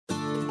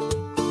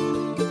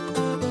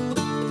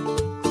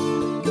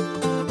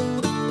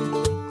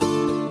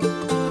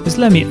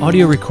Islami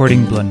audio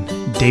recording blun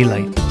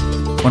Daylight.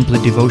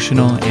 Wanpela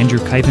devotional Andrew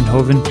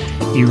Kuyvenhoven,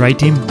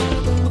 Ritim,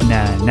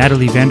 na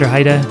Natalie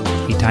Vanderheide,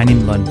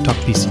 tainim blun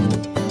tokpisin.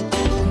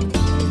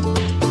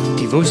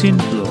 Devotion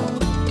blo,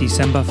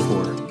 December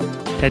 4.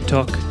 Head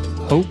talk,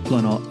 hope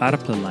blun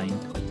Arapela Lain.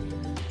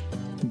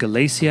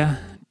 Galesia,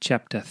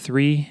 chapter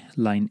 3,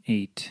 line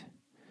 8.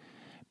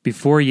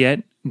 Before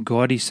yet,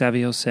 God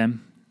savi Olsem,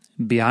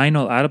 behind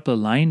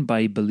Arapela Lain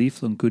by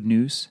belief on good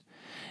news,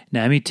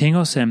 na ting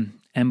Olsem,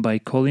 and by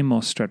kolim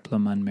stretpela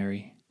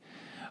manmeri.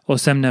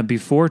 Olsem na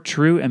before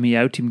true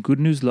autim good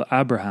news lo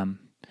Abraham.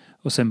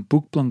 Olsem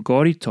book blon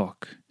godi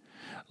talk.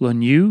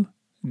 Lon you,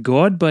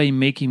 God by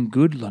mekim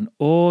good lon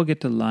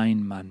olgeta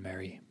line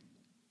manmeri.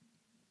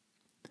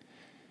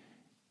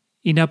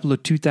 Inap lo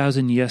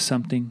 2,000 years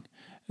something.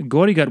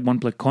 Godi got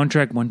wanpela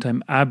kontrak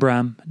wantaim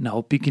Abraham na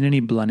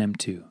pikinini blon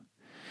too.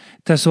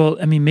 Tasol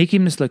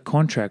mekim this la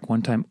kontrak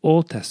wantaim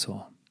all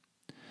Tasol.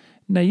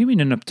 Na yumi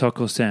Inap talk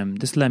Olsem,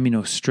 this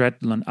lamino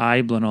stret lon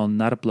blon all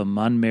Arapela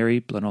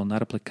manmeri blon all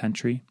Arapela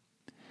kantri.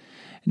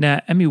 Na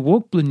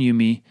woke blon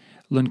yumi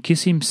lon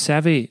kisim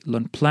save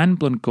lon plan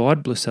blon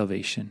God blon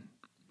salvation.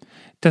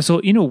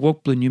 Tasol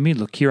woke blon yumi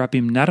lo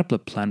kirapim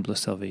Arapela plan blon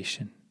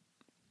salvation.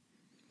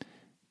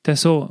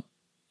 Tasol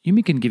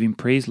yumi can give him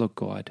praise lo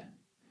God.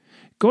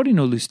 God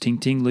lose ting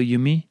lo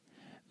yumi.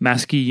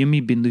 Maski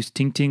yumi bin lose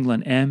ting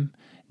lon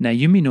na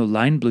yumi no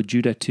line blo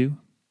Judah too.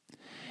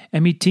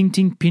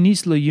 Ting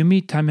pinis lo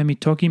yumi time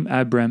tokim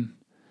Abram.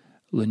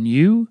 Lon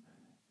you,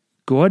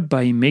 God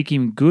by make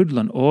him good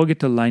lon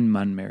olgeta line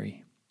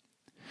manmeri.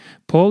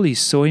 Paul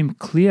saw him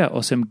clear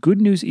Olsem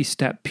good news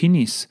stat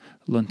pinis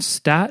lon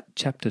stat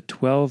chapter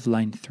 12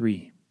 line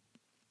 3.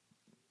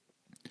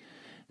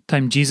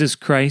 Taim Jisas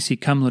Krais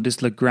come lo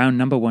dis la ground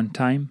number one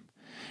time.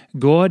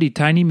 God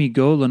tiny me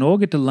go lon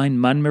olgeta line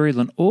manmeri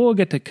lon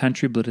olgeta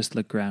country blo dis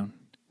la ground.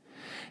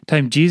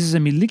 Taim Jesus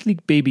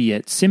lik baby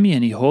yet,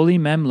 simi holy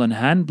mem lon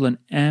hand blon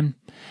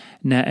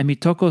na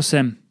toko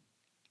sem,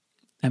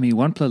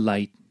 wanpela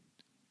light,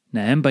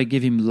 na by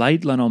give him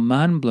light lon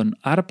man blon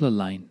Arapela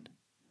Lain.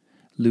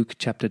 Luke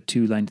chapter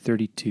 2 line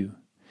 32.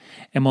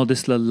 All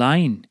this la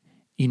line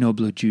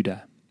blo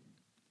Judah.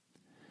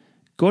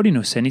 God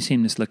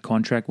senisim this la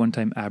kontrak one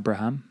time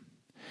Abraham.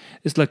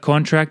 This la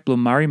kontrak blo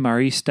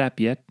mari stap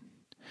yet.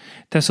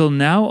 Tasol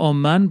now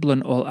man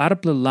blon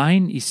Arapela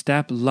Lain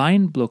stap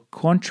line blo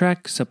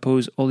kontrak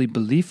suppose oli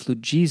belief lo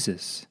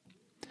Jesus.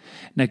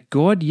 Na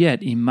God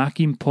yet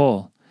makim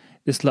Paul,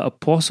 this la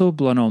apostle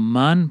blon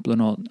man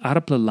blon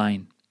Arapela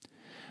Lain.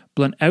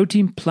 Blon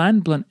autim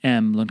plan blon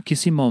lon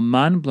kisim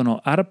man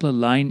blon Arapela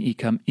Lain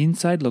come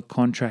inside lo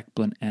kontrak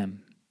blon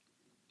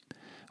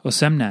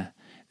Osemna,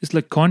 this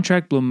la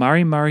kontrak blo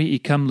mari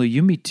come lo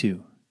yumi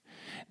too.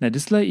 Na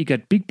this la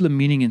got big blo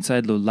meaning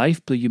inside lo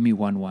life blo yumi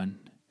 1-1.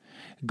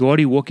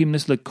 God woke him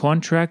this la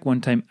kontrak one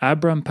time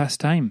Abram past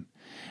time.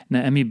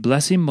 Na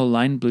bless him mo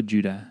line blo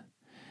Judah.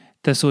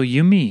 Tasol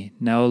yumi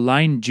na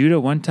line Judah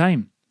one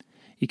time.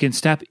 He can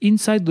step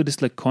inside lo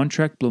this la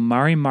kontrak blo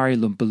mari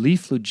lo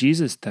belief lo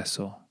Jesus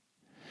tasol.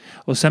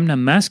 Olsem na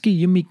maski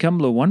yumi come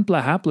lo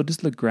wanpela hap lo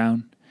this la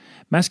ground.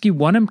 Maski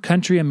onem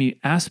country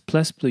as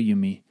ples blo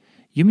yumi.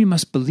 Yumi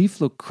must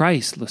believe lo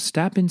Christ lo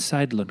step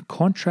inside lo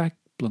kontrak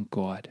blo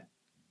God.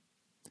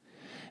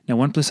 Now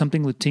wanpela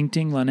something lo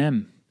ting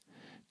lon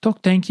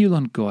Talk thank you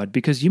lon God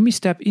because yumi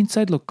step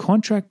inside lo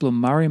kontrak blo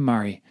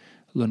mari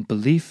lon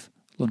belief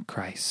lon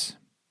Christ.